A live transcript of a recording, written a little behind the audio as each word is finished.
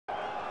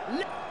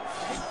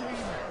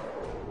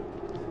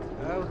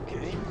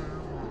Okay.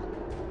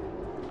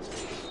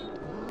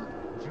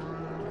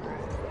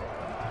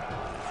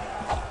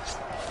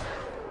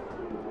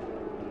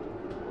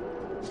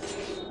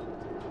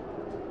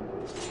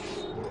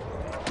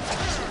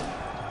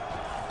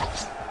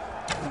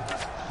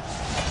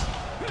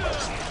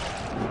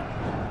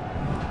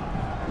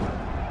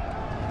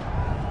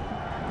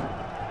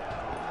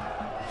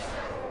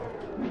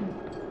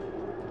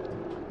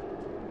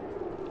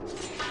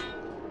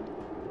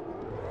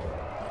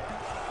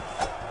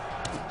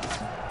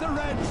 The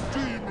red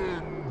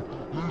demon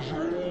is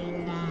only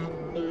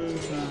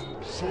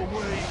moments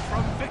away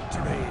from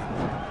victory.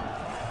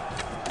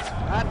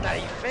 But I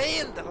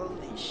failed,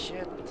 holy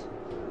shit.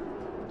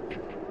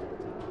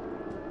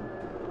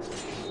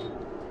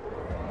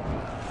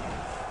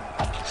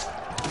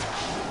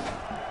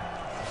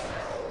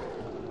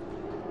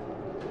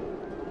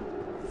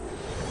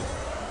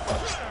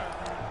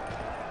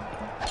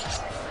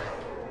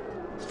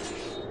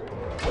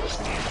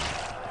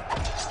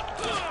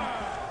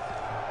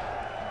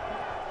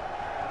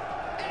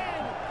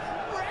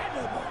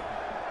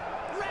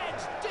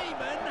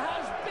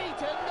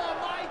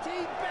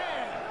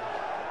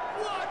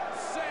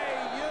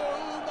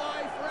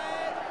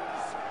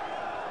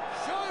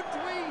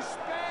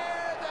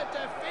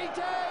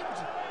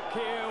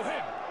 Kill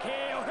him!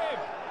 Kill him!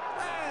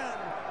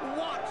 And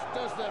what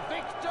does the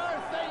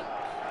victor think?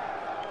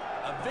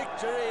 A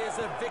victory is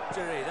a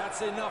victory.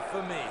 That's enough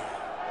for me.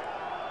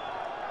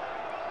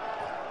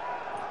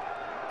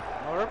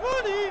 More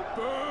money!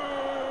 Boo!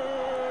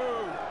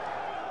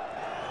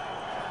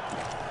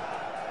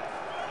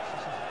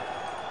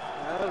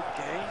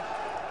 Okay.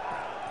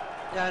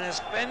 Yeah, and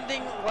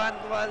spending one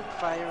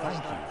wildfire was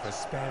Thank you not... for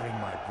sparing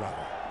my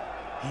brother.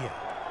 Here,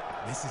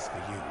 this is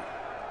for you.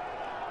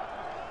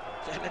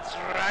 And it's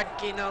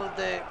racking all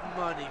the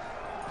money.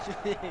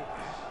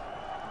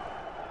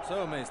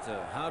 So,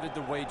 Maester, how did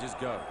the wages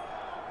go?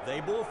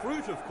 They bore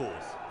fruit, of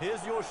course.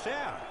 Here's your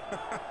share.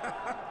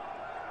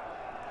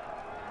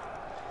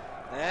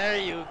 There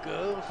you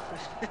go.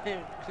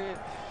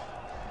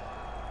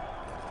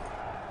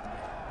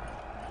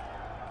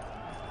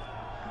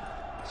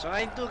 So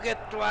I do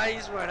get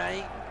twice what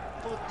I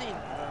put in.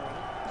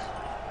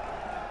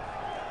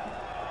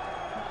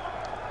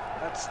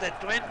 That's the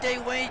 20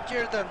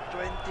 wagered and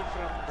 20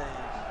 from the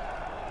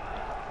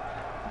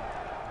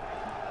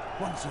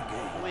Once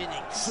again,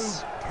 winnings.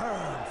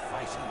 superb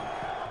fighting.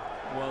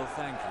 Well,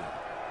 thank you.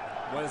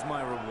 Where's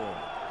my reward?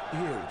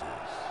 Here it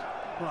is.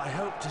 Well, I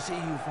hope to see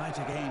you fight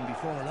again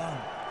before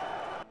long.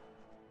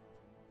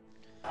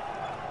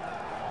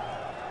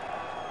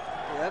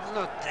 That's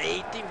not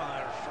 80,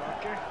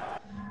 motherfucker.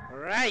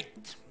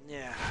 Right,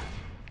 yeah.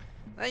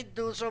 I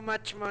do so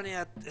much money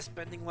at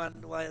spending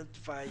one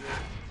wildfire.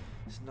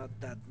 It's not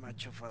that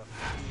much of a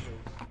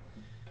deal.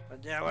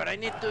 But yeah, what I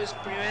need to is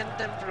prevent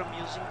them from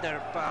using their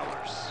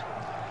powers.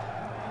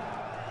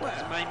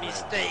 That's my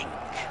mistake.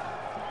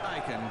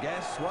 I can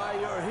guess why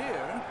you're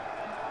here.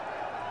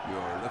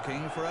 You're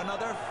looking for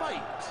another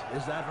fight,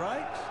 is that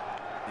right?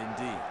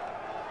 Indeed.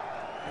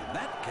 In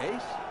that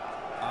case,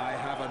 I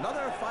have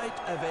another fight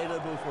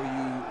available for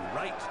you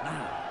right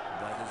now.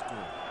 That is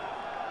good.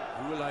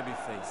 Who will I be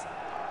facing?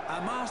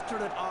 A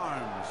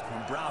master-at-arms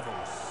from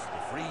Bravos,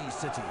 the free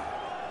city.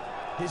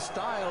 His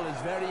style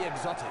is very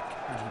exotic,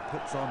 and he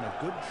puts on a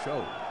good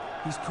show.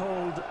 He's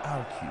called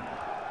Alcu.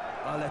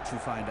 I'll let you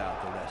find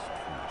out the rest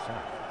for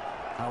yourself.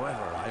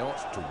 However, I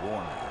ought to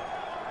warn you.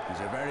 He's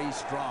a very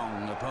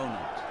strong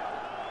opponent.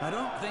 I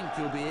don't think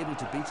you'll be able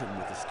to beat him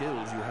with the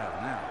skills you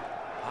have now.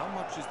 How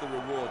much is the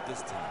reward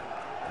this time?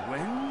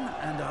 Win,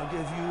 and I'll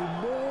give you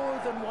more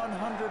than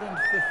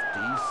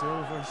 150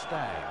 silver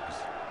stags.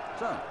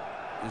 So,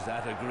 is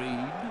that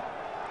agreed?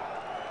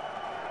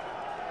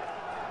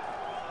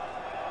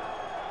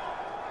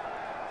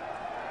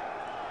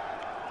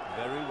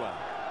 Very well.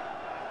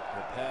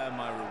 Prepare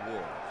my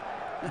reward.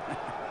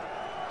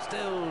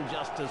 Still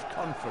just as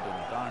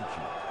confident, aren't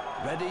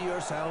you? Ready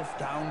yourself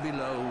down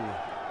below.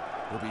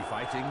 We'll be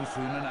fighting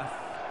soon enough.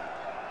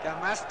 The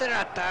master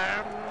at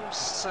arms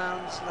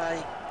sounds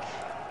like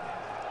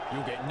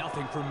You'll get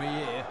nothing from me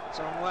here.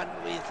 someone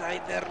with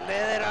either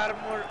leather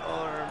armor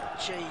or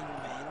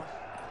chainmail.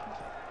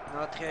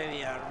 Not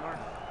heavy armor.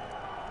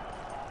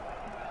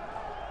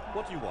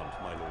 What do you want,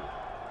 my lord?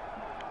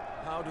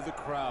 How do the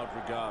crowd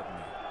regard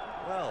me?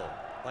 Well,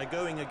 by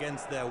going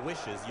against their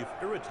wishes, you've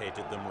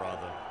irritated them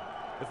rather.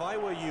 If I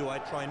were you,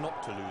 I'd try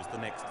not to lose the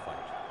next fight.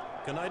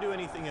 Can I do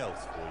anything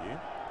else for you?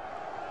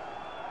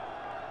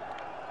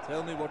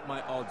 Tell me what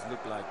my odds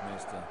look like,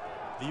 Maester.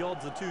 The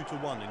odds are 2 to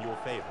 1 in your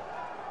favor.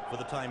 For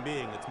the time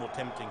being, it's more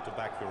tempting to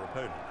back your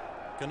opponent.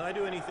 Can I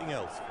do anything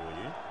else for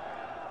you?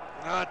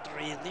 Not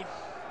really.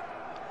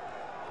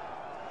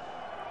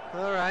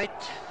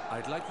 Alright.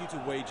 I'd like you to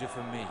wager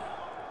for me.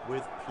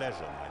 With pleasure,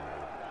 my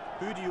lord.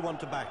 Who do you want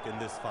to back in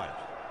this fight?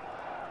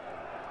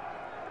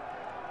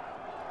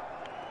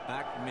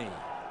 Back me.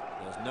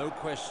 There's no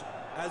question.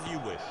 As you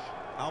wish.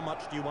 How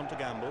much do you want to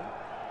gamble?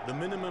 The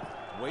minimum...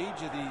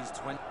 Wager these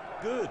 20...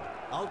 Good.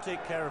 I'll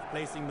take care of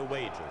placing the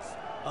wagers.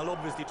 I'll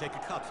obviously take a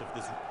cut of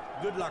this.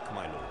 Good luck,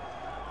 my lord.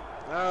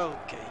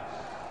 Okay.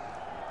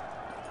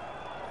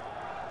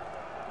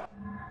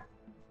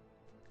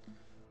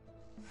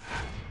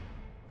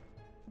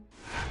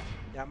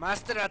 The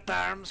Master at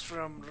Arms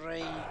from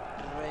Ray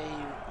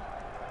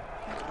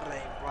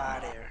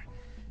Warrior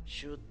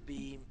should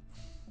be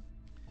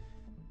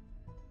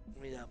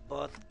with a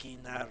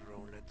Bodkin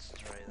arrow. Let's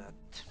try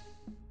that.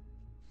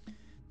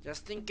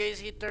 Just in case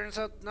he turns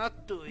out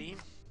not to be,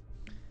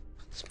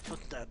 let's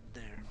put that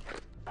there.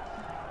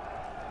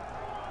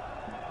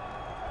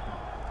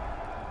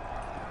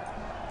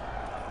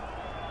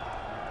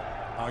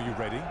 Are you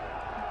ready?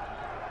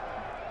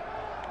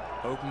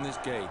 Open this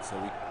gate so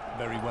we...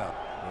 Very well.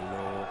 The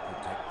Lord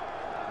protect...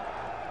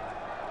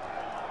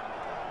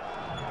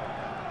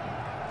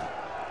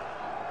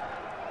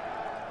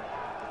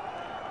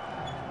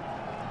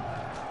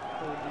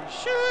 Holy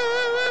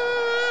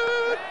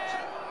shit!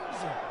 Friends,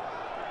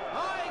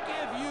 I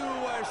give you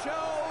a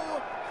show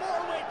for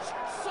which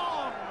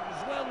songs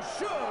will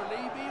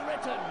surely be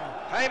written.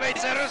 Hi,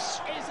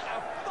 Macerus! This is a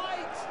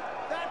fight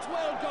that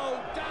will go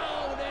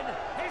down in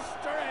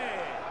history.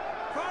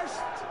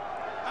 First,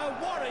 a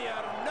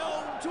warrior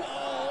known to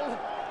all.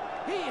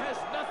 He has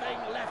nothing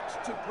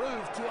left to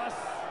prove to us.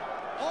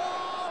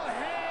 All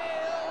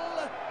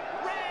hail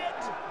Red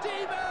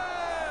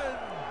Demon!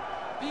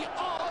 The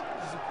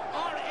odds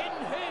are in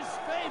his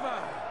favor.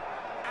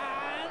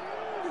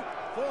 And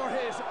for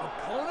his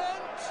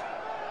opponent,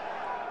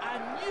 a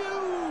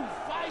new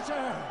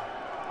fighter,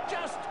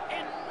 just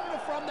in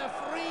from the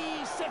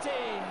Free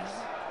Cities.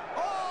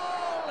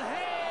 All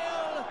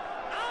hail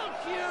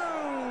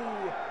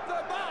Alcu,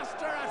 the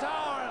Master at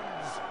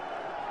Arms!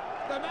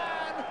 The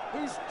man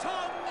whose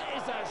tongue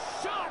is as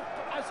sharp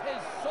as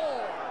his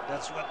sword.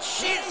 That's what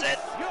she said!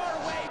 Place your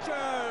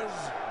wagers!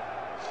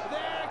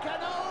 There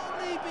can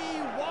only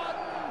be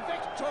one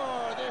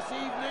victor this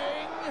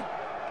evening.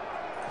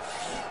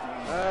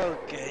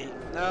 Okay,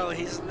 now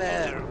he's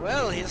there.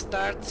 Well, he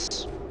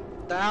starts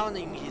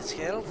downing his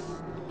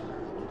health,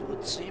 it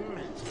would seem.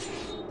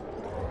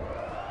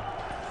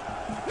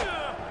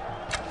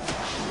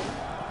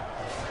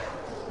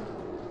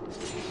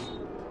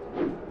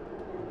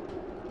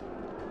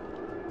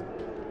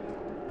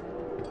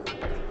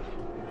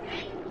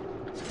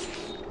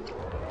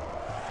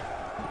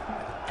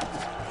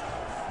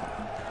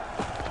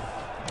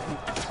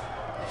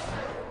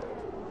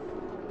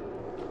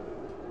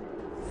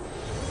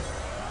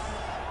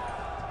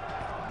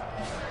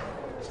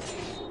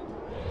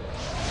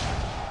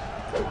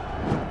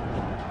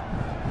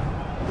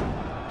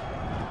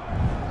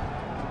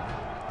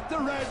 The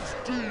Red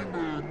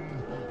Demon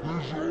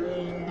is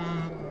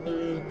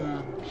only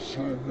moments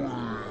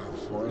away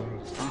from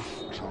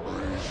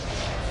victory.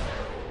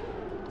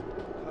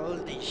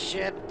 Holy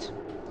shit!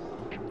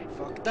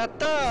 Fuck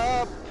that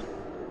up!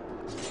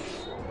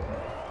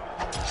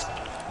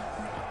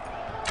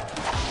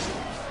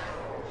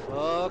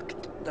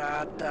 Fucked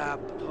that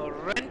up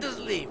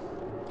horrendously!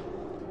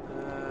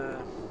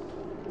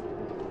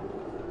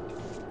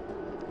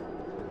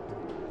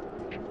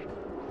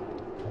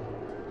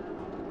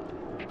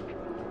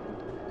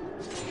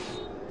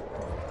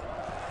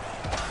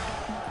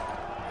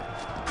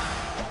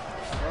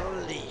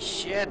 Holy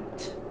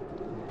shit!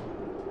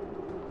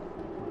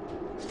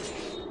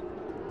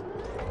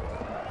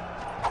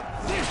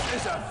 This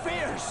is a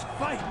fierce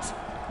fight!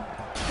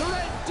 The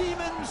Red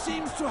Demon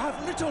seems to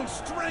have little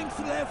strength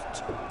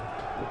left.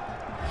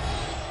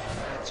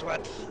 That's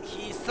what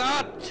he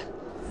thought!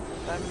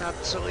 I'm not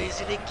so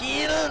easily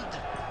killed!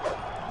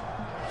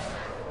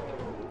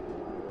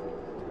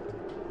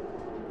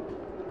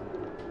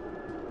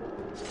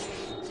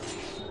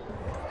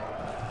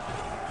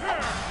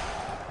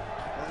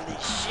 Holy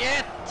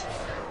shit!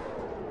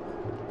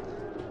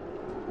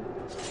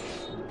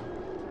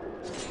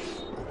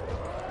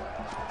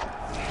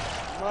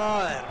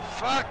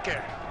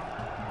 Motherfucker!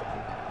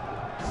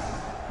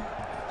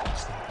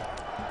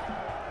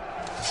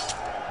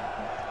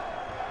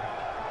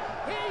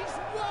 He's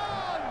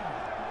won!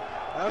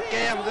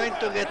 Okay, I'm going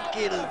to get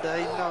killed,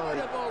 I know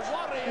it. Formidable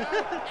warrior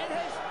in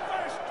his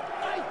first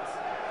fight.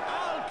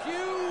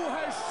 Alcu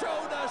has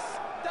shown us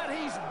that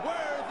he's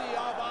worthy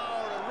of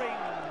our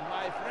ring,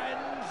 my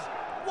friends.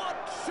 What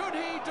should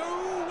he do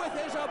with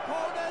his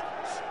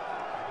opponent?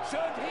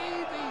 Should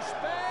he be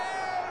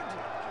spared?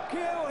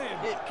 Kill him!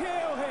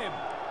 Kill him!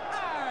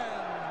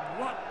 And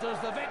what does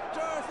the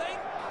victor think?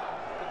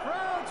 The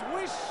crowd's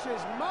wish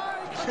is my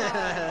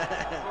command.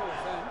 No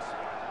offense.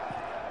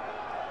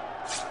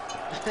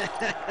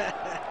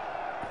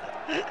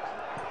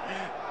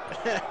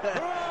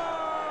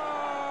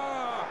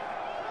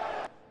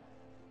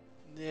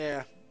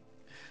 Yeah.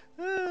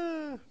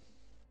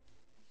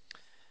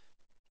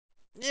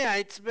 Yeah,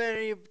 it's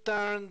very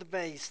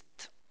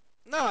turn-based.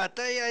 No,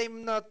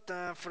 I'm not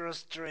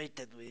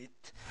frustrated with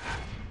it.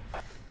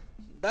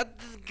 That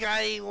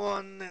guy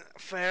won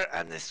fair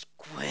and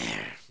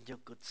square, you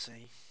could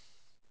say.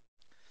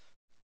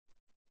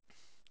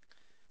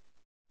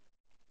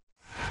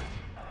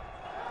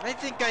 I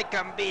think I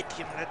can beat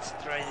him. Let's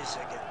try this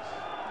again.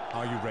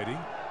 Are you ready?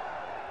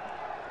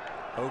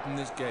 Open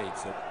this gate,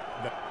 so...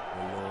 The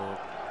Lord.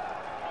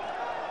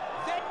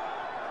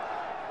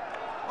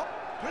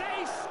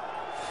 Place!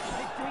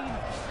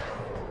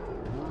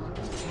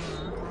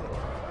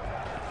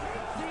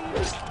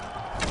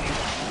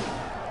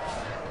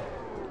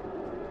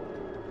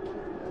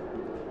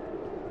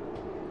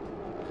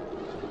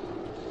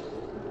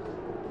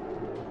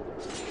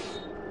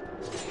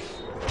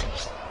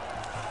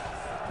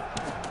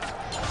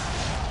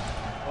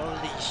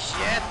 Holy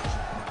shit!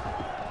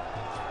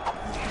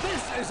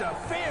 This is a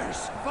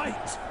fierce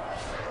fight!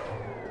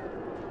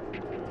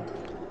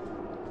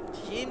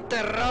 He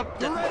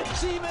interrupted The me. Red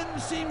Demon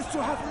seems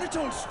to have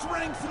little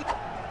strength.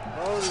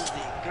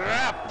 Holy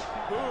crap!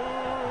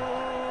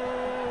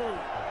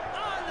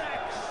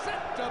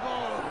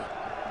 Unacceptable!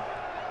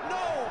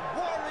 No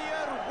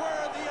warrior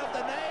worthy of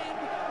the name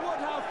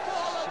would have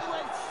fallen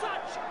with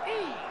such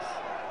ease!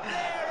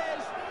 There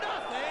is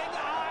nothing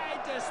I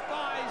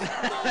despise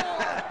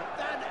more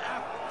than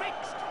a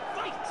fixed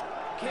fight!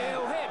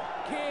 Kill him!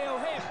 Kill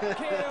him!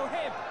 Kill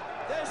him!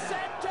 The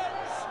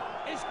sentence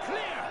is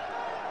clear!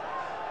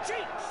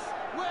 Cheats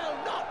will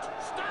not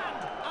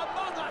stand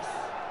among us!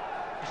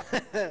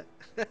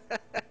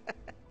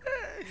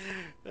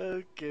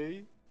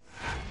 Okay.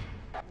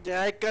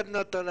 Yeah, I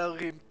cannot allow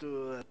him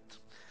to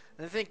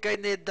I think I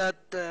need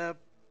that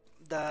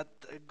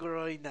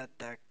groin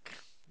attack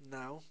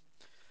now.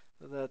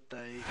 That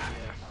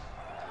yeah.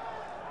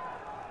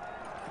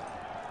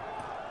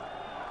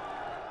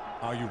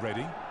 Are you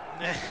ready?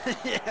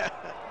 Yeah.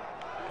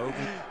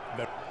 Open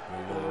the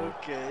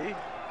Okay.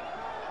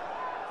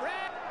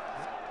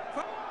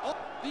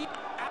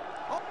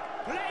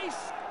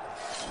 Place!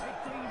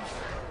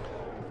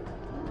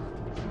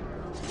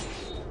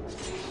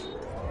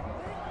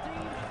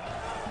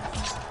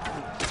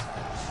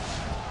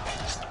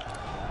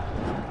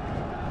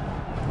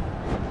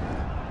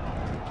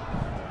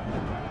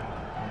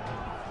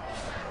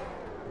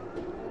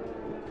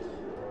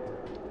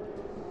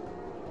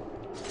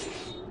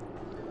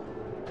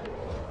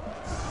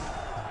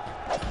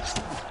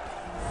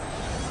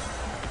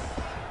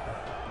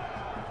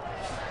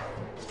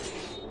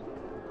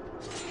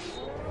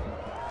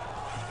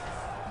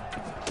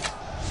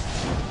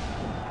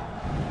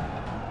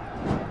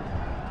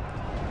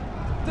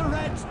 The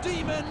Red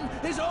Demon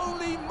is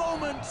only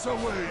moments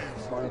away.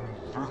 From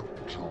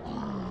victory.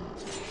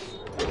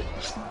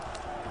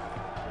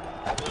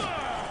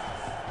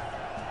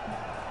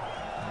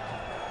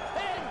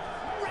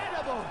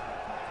 Incredible!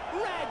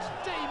 Red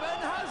Demon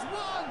has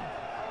won!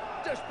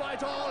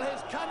 Despite all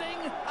his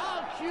cunning,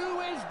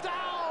 Alcu is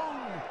down!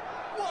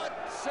 What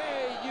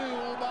say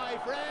you, my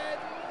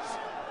friends?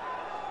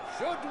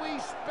 Should we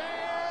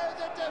spare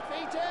the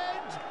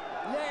defeated?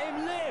 Let him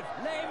live!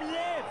 Let him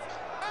live!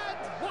 And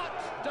what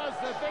does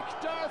the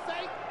victor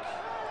think?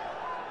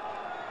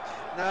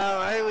 Now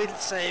I will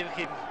save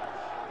him.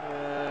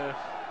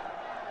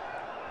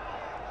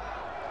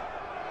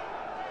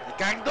 They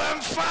can go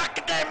and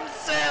fuck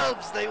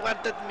themselves! They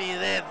wanted me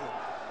dead.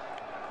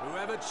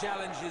 Whoever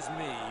challenges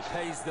me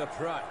pays the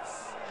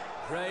price.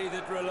 Pray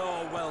that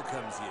R'hllor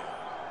welcomes you.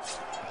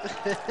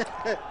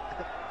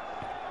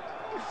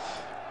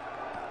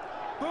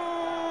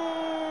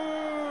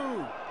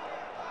 Boo!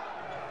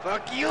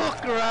 Fuck you,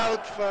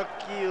 crowd, fuck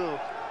you.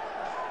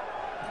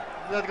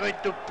 Not going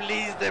to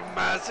please the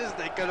masses,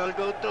 they can all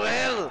go to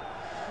hell.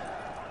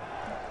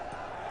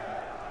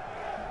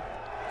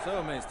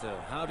 So, Maester,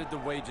 how did the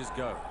wages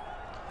go?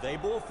 They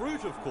bore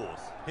fruit, of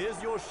course.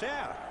 Here's your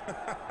share.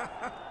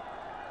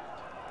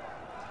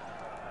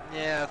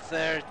 Yeah,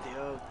 30,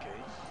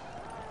 okay.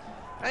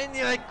 I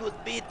knew I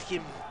could beat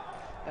him.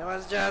 I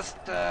was just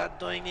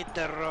doing it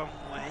the wrong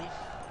way.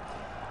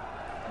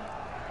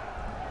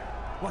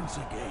 Once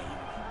again,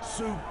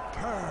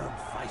 superb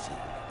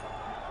fighting.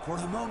 For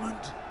a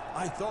moment,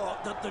 I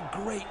thought that the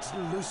great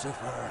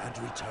Lucifer had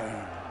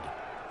returned.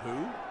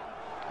 Who?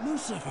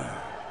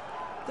 Lucifer,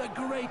 the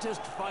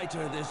greatest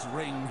fighter this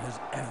ring has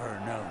ever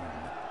known.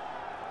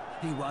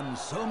 He won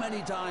so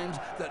many times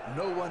that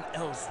no one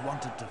else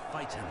wanted to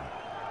fight him.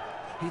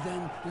 He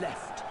then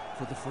left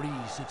for the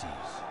free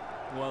cities.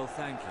 Well,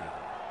 thank you.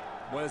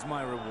 Where's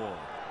my reward?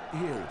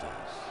 Here it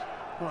is.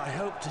 Well, I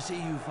hope to see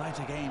you fight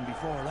again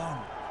before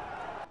long.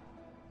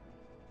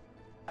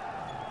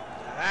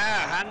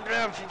 Ah,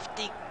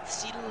 150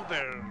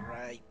 silver,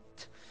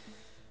 right.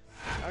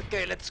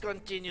 Okay, let's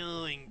continue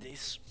doing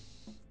this.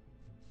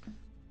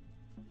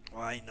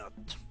 Why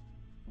not?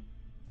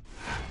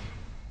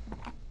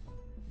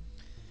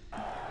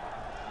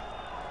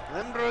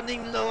 I'm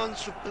running low on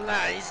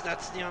supplies,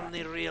 that's the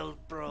only real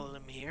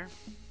problem here.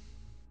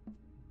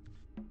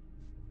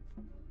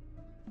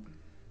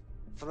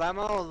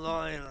 Flammable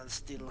oil, I'll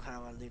still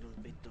have a little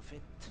bit of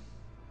it.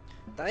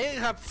 I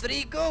have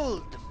 3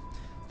 gold!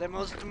 The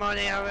most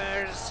money I've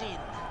ever seen.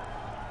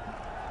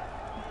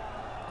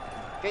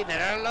 Okay,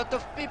 there are a lot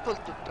of people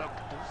to talk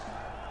to.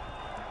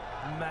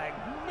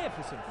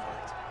 Magnificent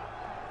fight.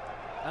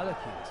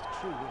 Alakir is a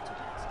true water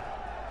dancer.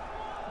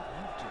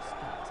 Not just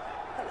that,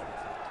 Hell of a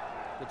fight.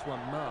 It's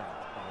one marred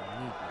by a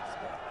needless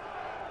death.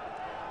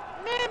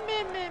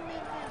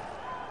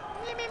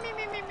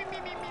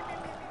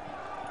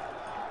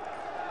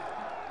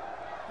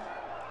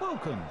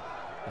 Welcome.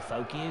 The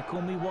folk here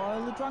call me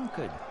Weil the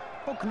Drunkard.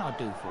 What can I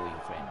do for you,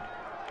 friend?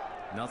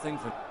 Nothing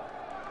for...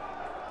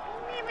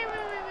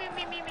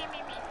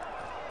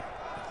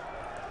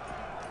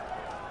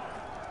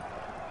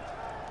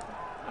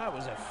 That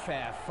was a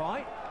fair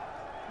fight.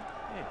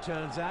 It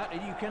turns out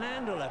that you can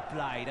handle a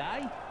blade,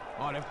 eh?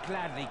 I'd have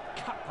gladly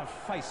cut the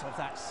face off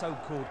that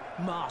so-called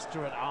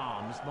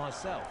Master-at-Arms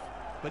myself,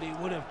 but it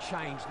would have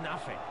changed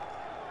nothing.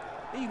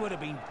 He would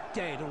have been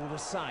dead all the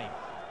same.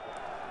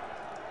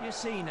 You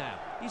see now,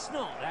 it's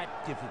not that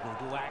difficult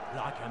to act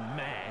like a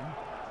man.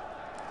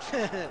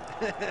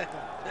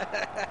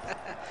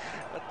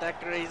 What a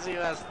crazy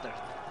bastard.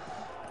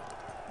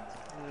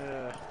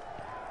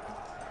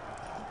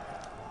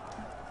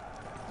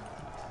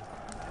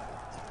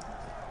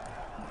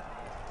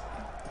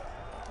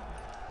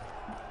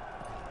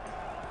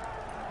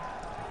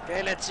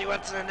 Okay, let's see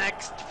what's the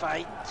next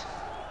fight.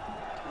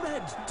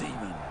 Red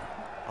Demon,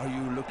 are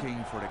you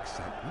looking for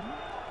excitement?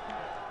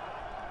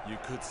 You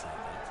could say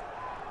that.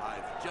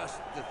 I've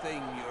just the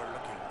thing you're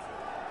looking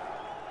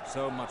for.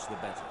 So much the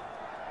better.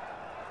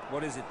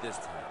 What is it this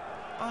time?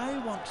 I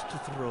want to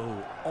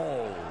throw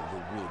all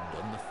the wood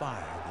on the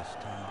fire this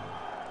time.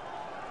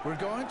 We're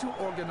going to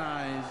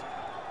organize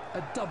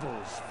a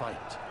doubles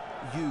fight.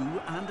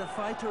 You and a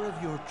fighter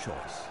of your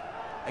choice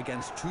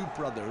against two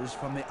brothers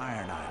from the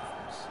Iron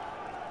Islands.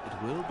 It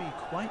will be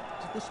quite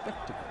the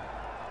spectacle.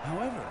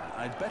 However,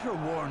 I'd better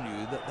warn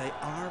you that they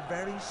are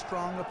very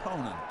strong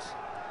opponents.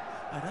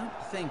 I don't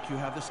think you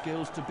have the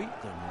skills to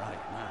beat them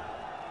right now.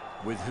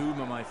 With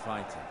whom am I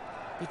fighting?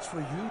 It's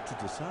for you to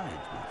decide,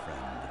 my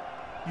friend.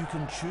 You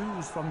can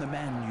choose from the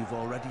men you've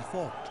already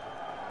fought,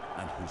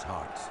 and whose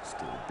hearts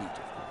still beat,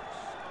 of course.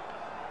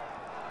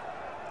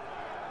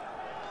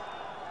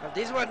 Well,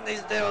 this one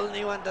is the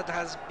only one that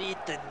has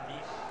beaten me.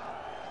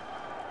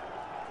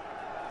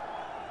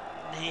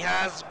 He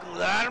has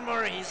good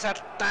armor, he's a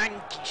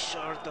tanky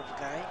sort of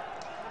guy.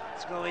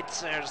 Let's go with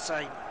Sir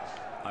Simon.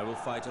 I will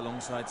fight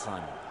alongside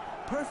Simon.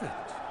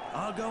 Perfect.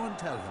 I'll go and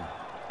tell him.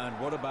 And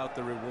what about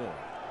the reward?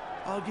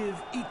 I'll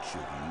give each of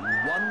you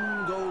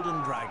 1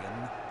 golden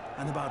dragon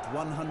and about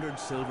 100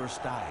 silver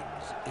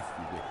stags, if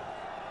you will.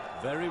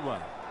 Very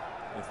well.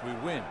 If we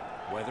win,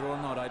 whether or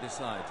not I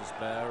decide to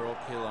spare or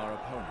kill our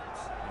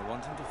opponents, I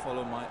want him to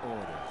follow my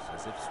orders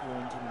as if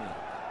sworn to me.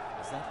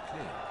 Is that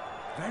clear?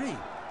 Very.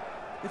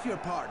 If your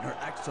partner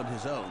acts on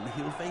his own,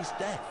 he'll face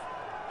death.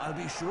 I'll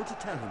be sure to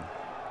tell him.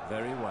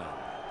 Very well.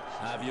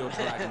 Have your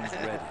dragons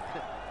ready.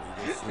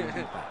 We will soon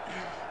be back.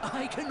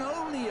 I can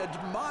only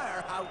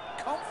admire how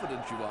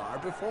confident you are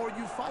before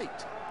you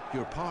fight.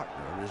 Your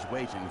partner is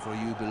waiting for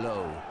you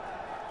below.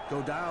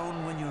 Go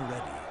down when you're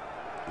ready.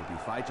 You'll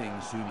be fighting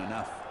soon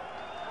enough.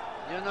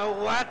 You know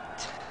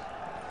what?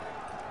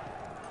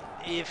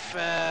 If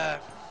I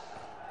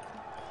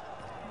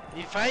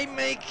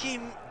make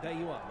him... There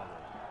you are, my lord.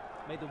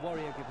 May the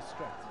warrior give us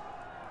strength.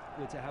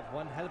 We're to have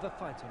one hell of a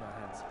fight on our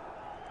hands.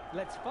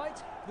 Let's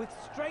fight with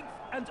strength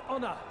and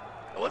honor.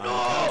 Oh no!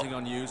 I'm counting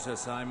on you, Sir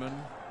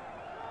Simon.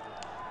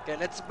 Okay,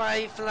 let's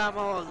buy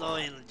flammable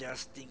oil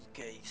just in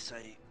case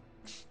I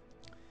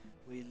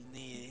will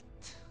need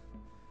it.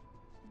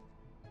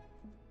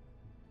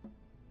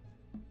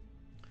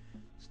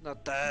 It's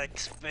not that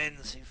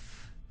expensive.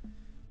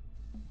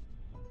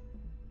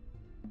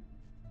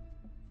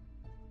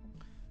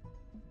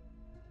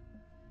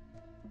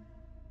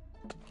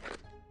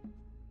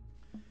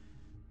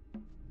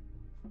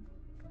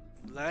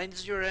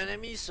 Blinds your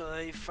enemy so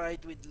they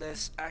fight with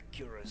less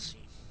accuracy.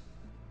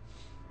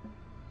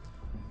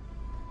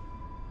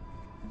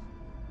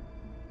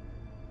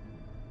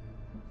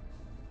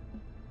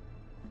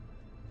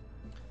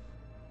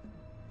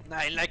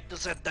 I like to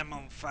set them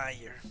on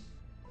fire.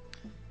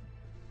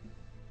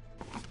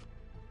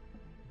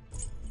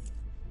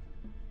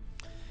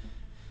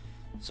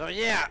 So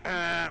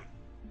yeah,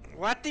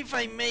 what if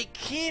I make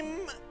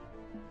him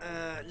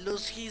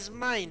lose his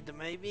mind?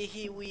 Maybe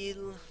he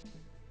will...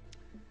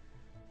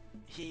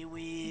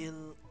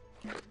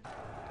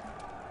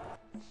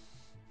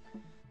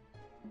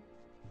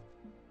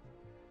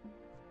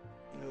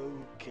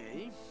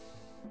 Okay.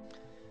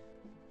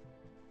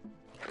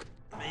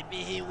 Maybe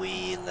he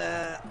will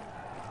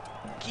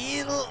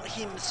kill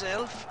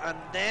himself and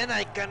then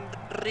I can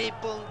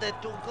ripple the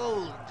 2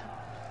 gold.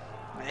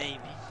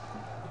 Maybe.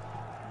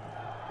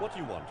 What do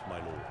you want, my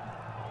lord?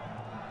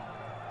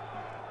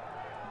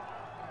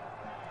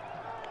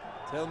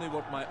 Tell me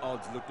what my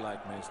odds look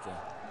like, Maester.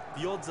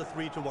 The odds are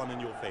 3 to 1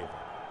 in your favor.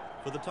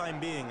 For the time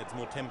being, it's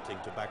more tempting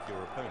to back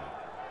your opponent.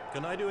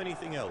 Can I do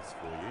anything else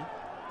for you?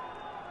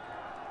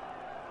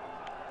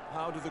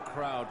 How do the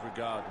crowd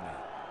regard me?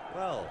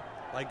 Well,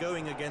 by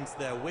going against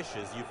their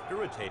wishes, you've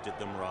irritated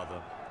them rather.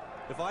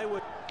 If I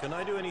were... Can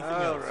I do anything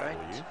else for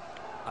you?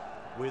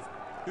 With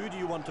who do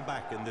you want to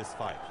back in this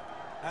fight?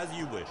 As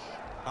you wish.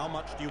 How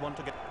much do you want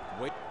to get?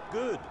 Wait.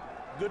 Good.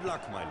 Good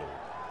luck, my lord.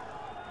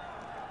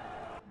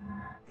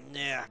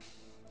 Yeah.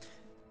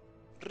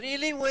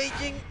 Really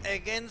waging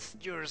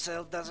against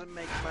yourself doesn't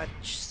make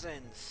much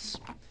sense.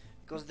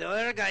 Because the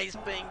other guy is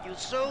paying you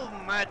so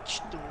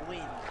much to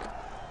win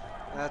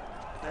that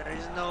there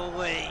is no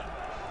way.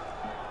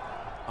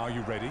 Are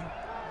you ready?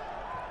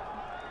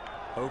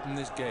 Open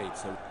this gate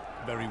so...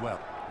 Very well.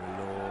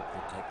 The Lord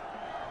protect...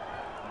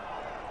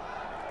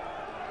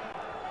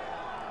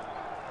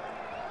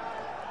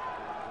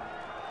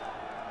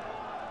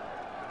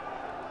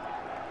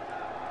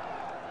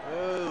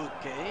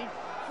 Okay.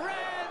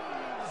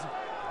 Friends,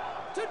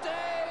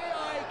 today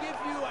I give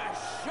you a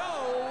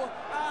show,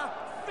 a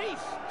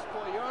feast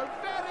for your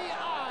very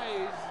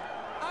eyes.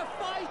 A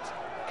fight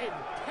in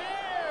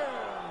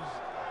pairs.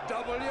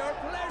 Double your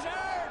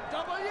pleasure,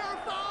 double your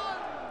fun.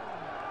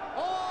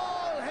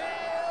 All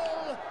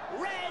hail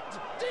Red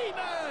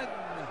Demon.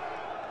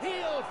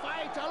 He'll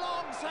fight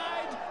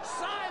alongside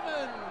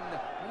Simon,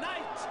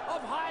 Knight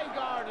of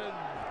Highgarden.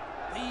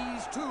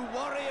 These two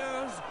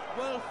warriors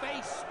will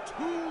face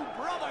two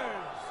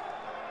brothers,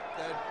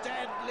 the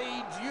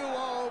deadly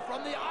duo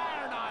from the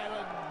Iron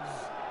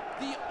Islands.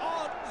 The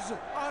odds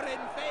are in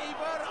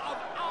favor of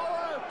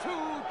our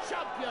two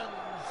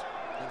champions,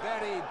 the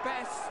very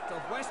best of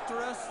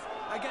Westeros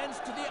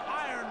against the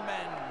Iron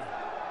Men.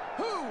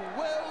 Who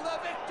will the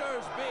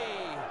victors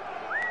be?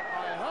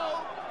 I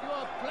hope you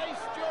have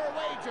placed your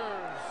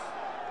wagers.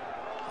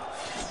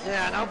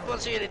 Yeah, no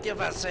possibility of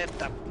a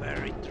setup,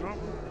 very true.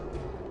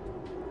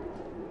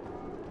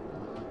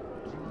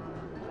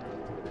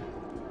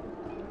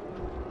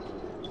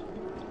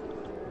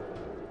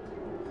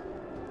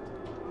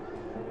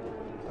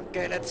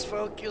 Okay, let's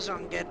focus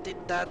on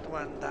getting that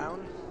one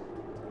down.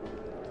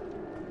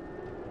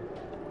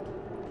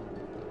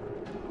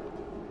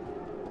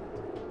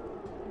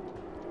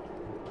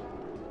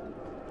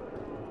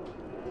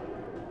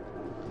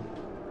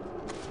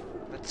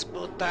 Let's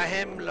put a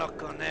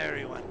hemlock on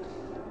everyone.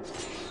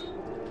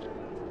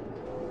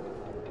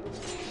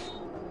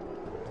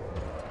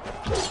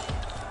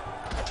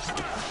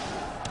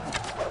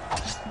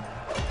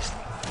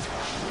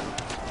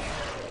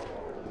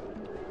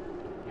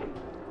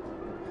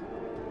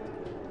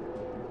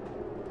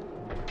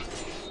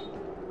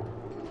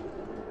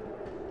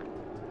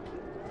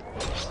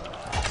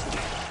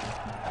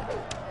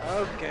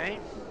 Okay.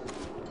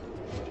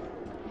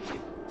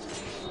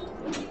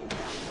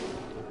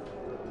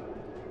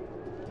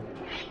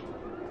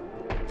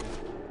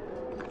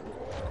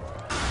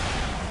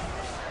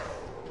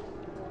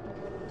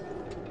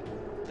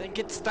 Think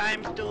it's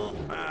time to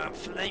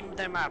flame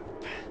them up.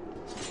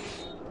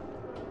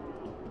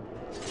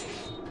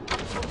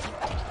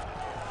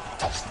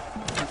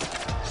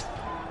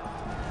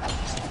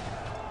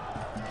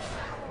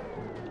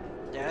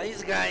 Yeah,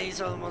 this guy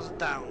is almost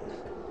down.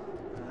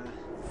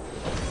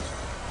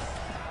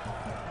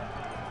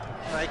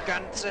 I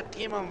can't set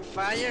him on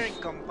fire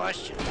and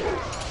combustion.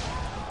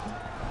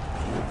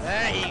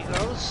 There he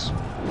goes.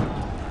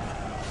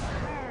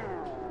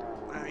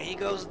 And he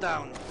goes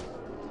down.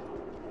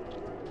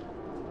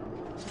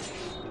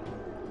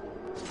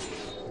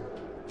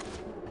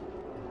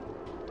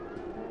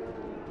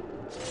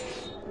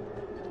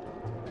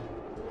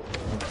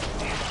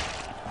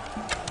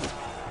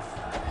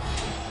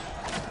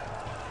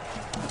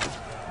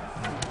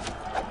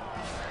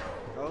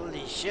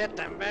 Holy shit,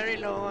 I'm very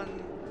low on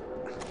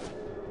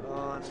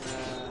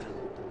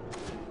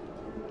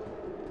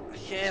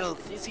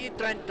health. Is he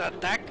trying to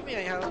attack me?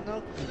 I have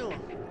no clue.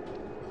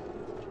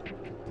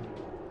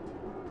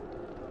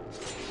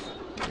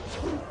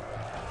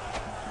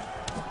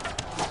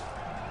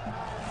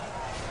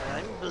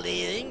 I'm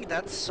bleeding,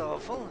 that's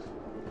awful.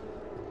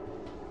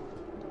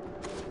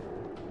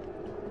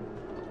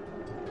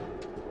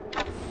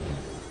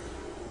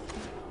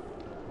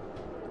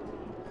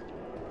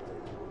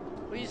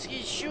 Who is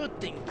he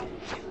shooting? I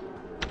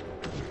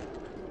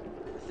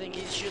think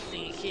he's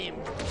shooting him.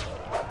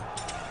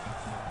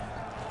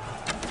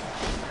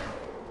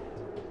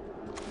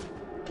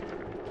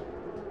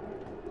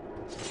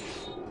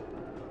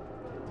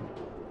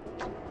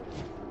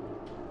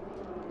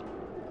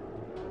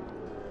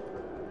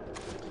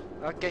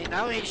 Okay,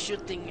 now he's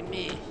shooting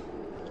me.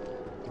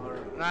 Or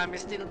I'm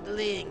still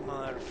bleeding,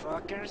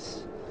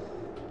 motherfuckers.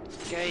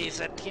 Okay,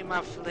 set him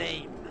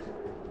aflame.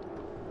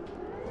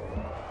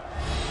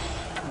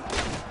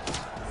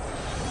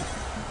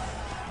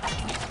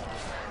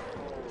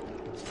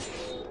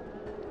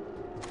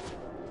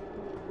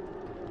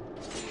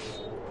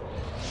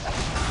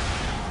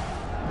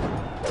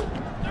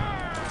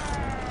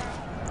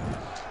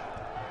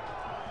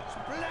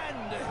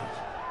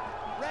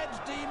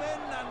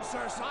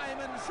 Sir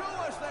Simon show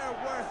us their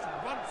worth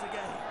once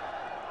again.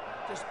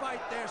 Despite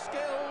their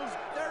skills,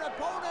 their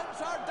opponents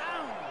are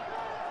down.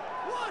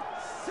 What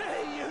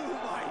say you,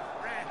 my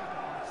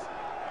friends?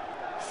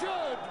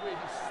 Should we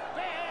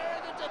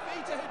spare the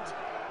defeated,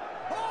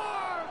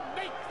 or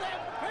make them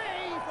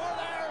pay for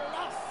their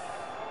loss?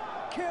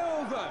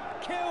 Kill them!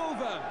 Kill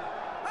them!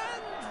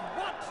 And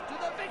what do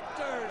the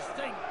victors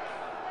think?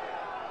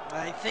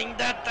 I think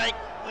that I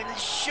will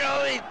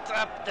show it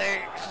up the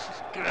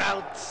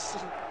crowd's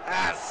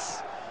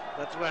ass.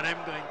 That's what I'm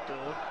going to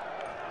do.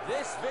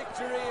 This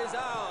victory is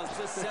ours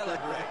to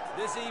celebrate.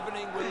 This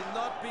evening will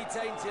not be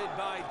tainted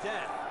by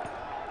death.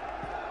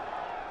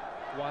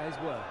 Wise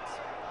words.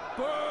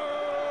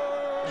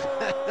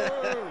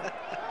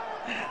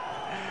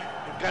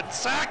 You can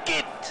suck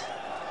it!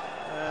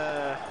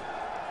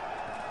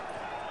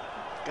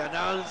 Can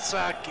all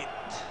suck it.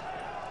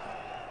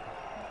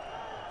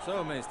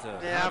 So, Maester,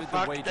 Yeah, how did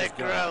fuck the wages the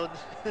go? crowd.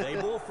 They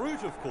bore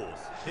fruit, of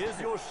course. Here's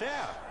your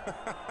share.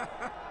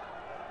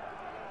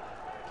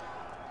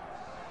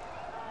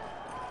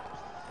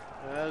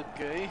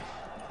 Okay.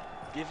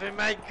 Give him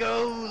my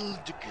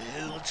gold.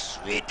 Gold,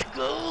 sweet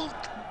gold.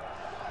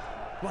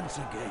 Once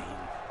again,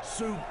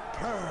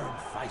 superb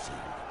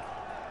fighting.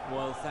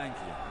 Well, thank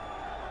you.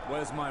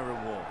 Where's my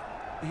reward?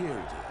 Here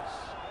it is.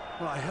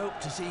 Well, I hope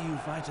to see you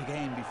fight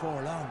again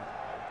before long.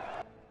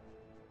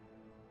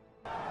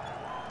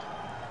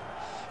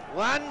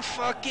 1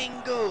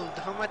 fucking gold.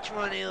 How much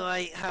money do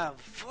I have?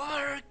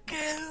 4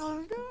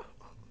 gold.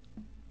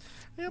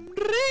 I'm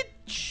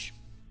rich.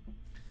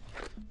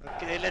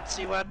 Okay, let's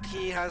see what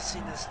he has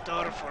in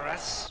store for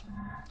us.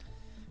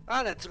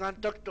 Ah, let's go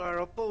and talk to our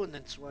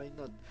opponents. Why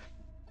not?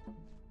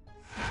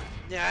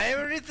 Yeah,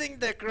 everything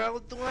the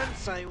crowd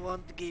wants, I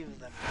won't give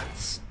them.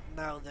 That's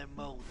now the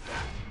motto.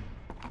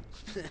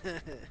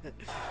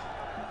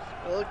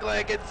 I'll go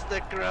against the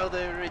crowd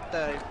every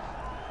time.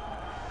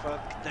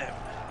 Fuck them.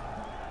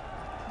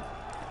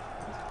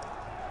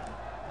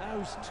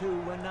 Those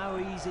two were no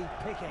easy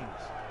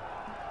pickings.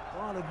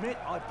 I'll admit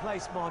I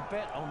placed my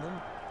bet on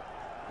them,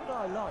 but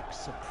I like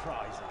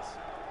surprises.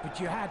 But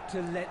you had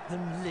to let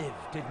them live,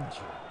 didn't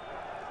you?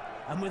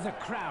 And with a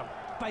crowd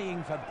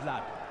baying for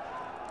blood.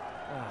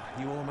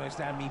 You almost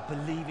had me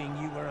believing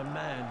you were a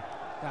man.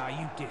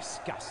 You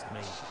disgust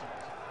me.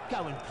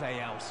 Go and play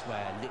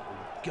elsewhere, little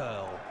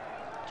girl.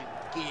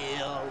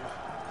 Girl.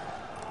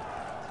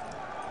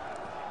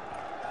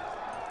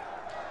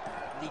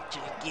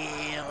 Little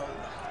girl.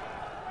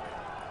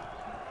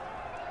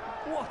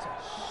 What a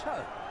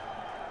show!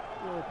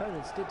 Your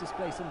opponents did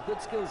display some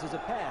good skills as a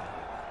pair.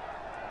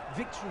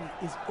 Victory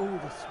is all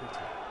the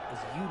sweeter as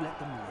you let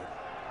them live.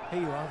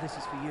 Here you are, this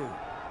is for you.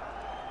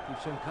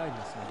 You've shown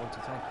kindness and I want to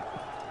thank you.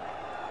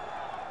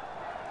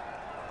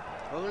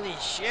 Holy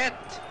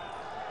shit!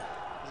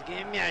 He's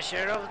giving me a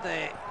share of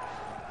the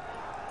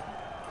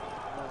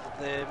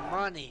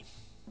money.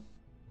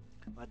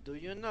 What do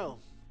you know?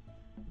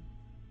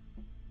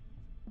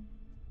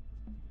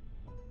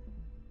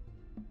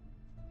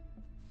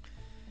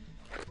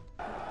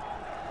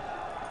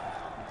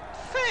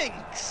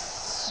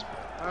 Thanks!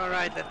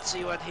 Alright, let's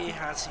see what he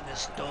has in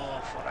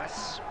store for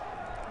us.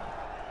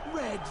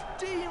 Red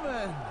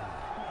Demon!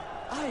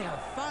 I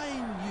have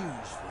fine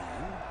news for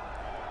you.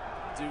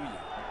 Do you?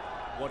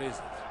 What is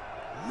it?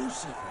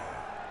 Lucifer.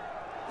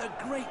 The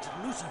great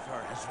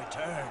Lucifer has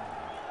returned.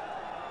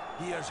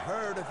 He has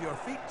heard of your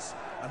feats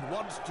and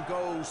wants to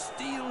go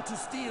steel to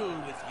steel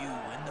with you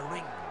in the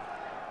ring.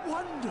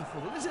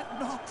 Wonderful, is it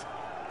not?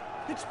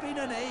 It's been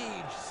an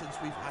age since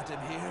we've had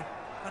him here,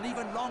 and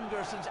even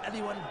longer since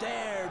anyone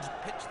dared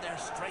pitch their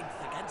strength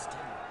against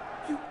him.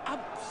 You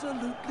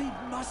absolutely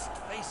must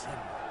face him.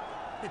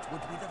 It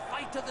would be the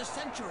fight of the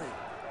century,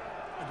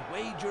 and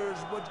wagers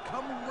would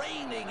come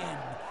raining in.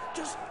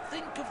 Just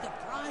think of the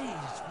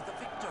prize for the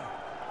victor.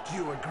 Do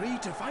you agree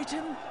to fight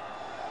him?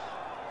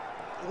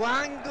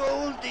 1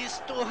 gold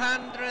is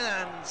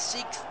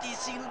 260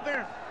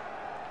 silver.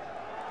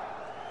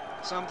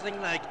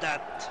 Something like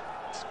that.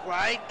 It's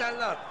quite a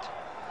lot.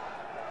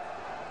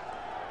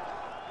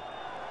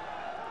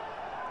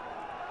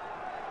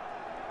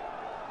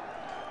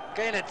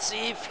 Okay, let's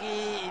see if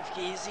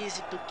he is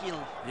easy to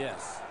kill.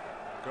 Yes.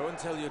 Go and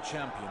tell your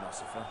champion,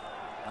 Lucifer.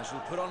 I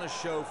shall put on a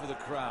show for the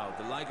crowd,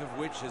 the like of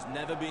which has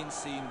never been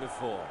seen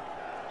before.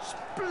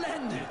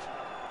 Splendid!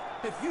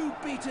 If you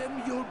beat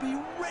him, you'll be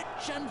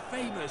rich and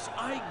famous.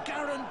 I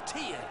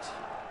guarantee it.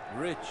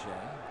 Rich,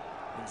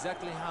 eh?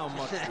 Exactly how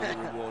much will the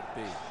reward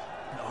be?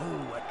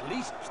 No, at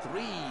least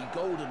 3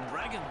 golden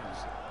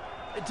dragons.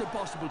 It's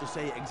impossible to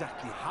say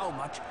exactly how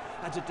much,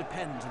 as it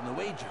depends on the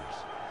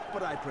wagers.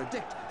 But I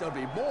predict there'll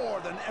be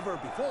more than ever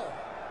before.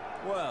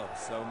 Well,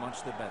 so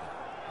much the better.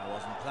 I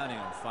wasn't planning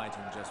on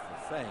fighting just for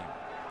fame.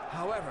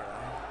 However,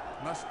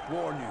 I must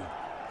warn you.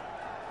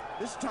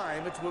 This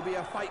time it will be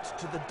a fight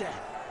to the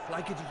death,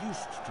 like it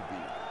used to be.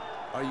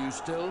 Are you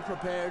still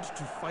prepared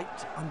to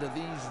fight under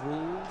these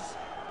rules?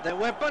 The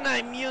weapon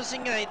I'm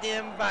using I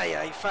didn't buy.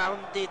 I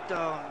found it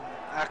on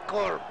a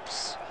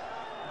corpse.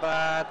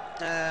 But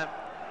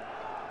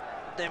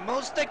the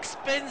most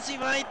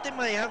expensive item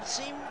I have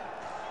seen,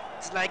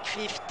 it's like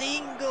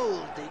 15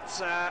 gold. It's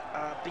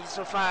a piece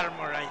of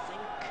armor, I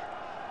think.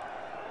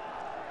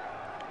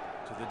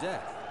 To the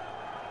death?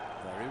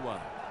 Very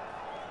well.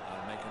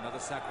 I'll make another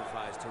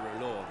sacrifice to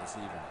Relore this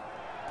evening.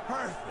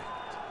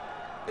 Perfect.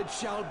 It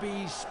shall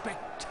be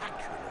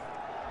spectacular.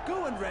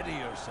 Go and ready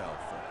yourself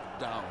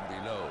down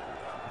below.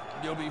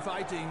 You'll be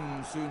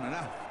fighting soon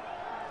enough.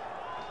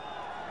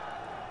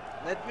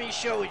 Let me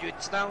show you.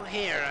 It's down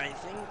here, I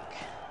think.